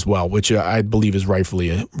as well, which I believe is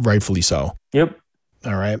rightfully so. Yep.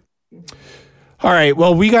 All right.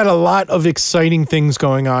 Well, we got a lot of exciting things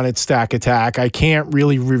going on at Stack Attack. I can't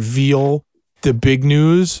really reveal the big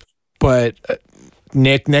news, but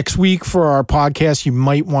Nick, next week for our podcast, you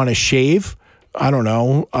might want to shave. I don't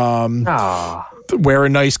know. Wear a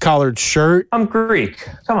nice collared shirt. I'm Greek.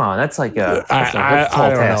 Come on, that's like a I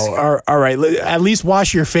don't task. know. All right, at least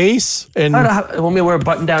wash your face. And want me to wear a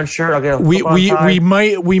button-down shirt? I'll get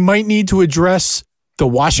a we might need to address the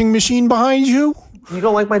washing machine behind you. You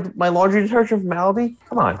don't like my laundry detergent from Aldi?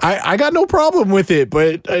 Come on. I got no problem with it,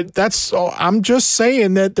 but I'm just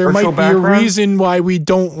saying that there might be a reason why we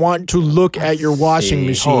don't want to look at your washing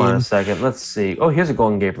machine. Hold on a second. Let's see. Oh, here's a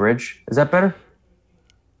Golden Gate Bridge. Is that better?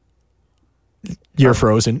 You're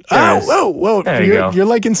frozen. Whoa. You're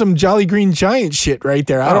liking some Jolly Green Giant shit right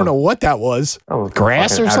there. I don't know what that was.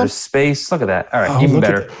 Grass or something? Space. Look at that. All right, even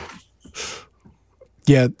better.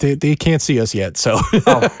 Yeah, they can't see us yet, so. And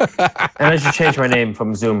I should change my name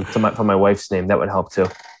from Zoom to my wife's name. That would help too.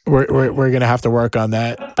 We're gonna have to work on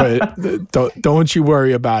that, but don't you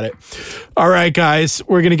worry about it. All right, guys,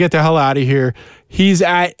 we're gonna get the hell out of here. He's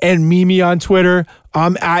at NMimi on Twitter.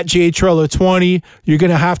 I'm at JTrello20. You're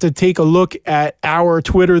gonna have to take a look at our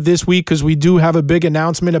Twitter this week because we do have a big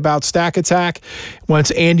announcement about Stack Attack. Once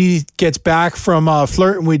Andy gets back from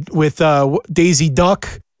flirting with Daisy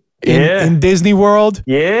Duck, in Disney World.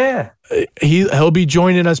 Yeah. He'll be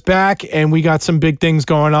joining us back, and we got some big things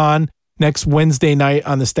going on next Wednesday night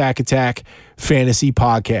on the Stack Attack Fantasy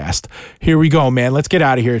Podcast. Here we go, man. Let's get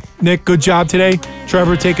out of here. Nick, good job today.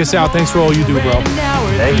 Trevor, take us out. Thanks for all you do, bro.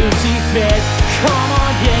 Thank you.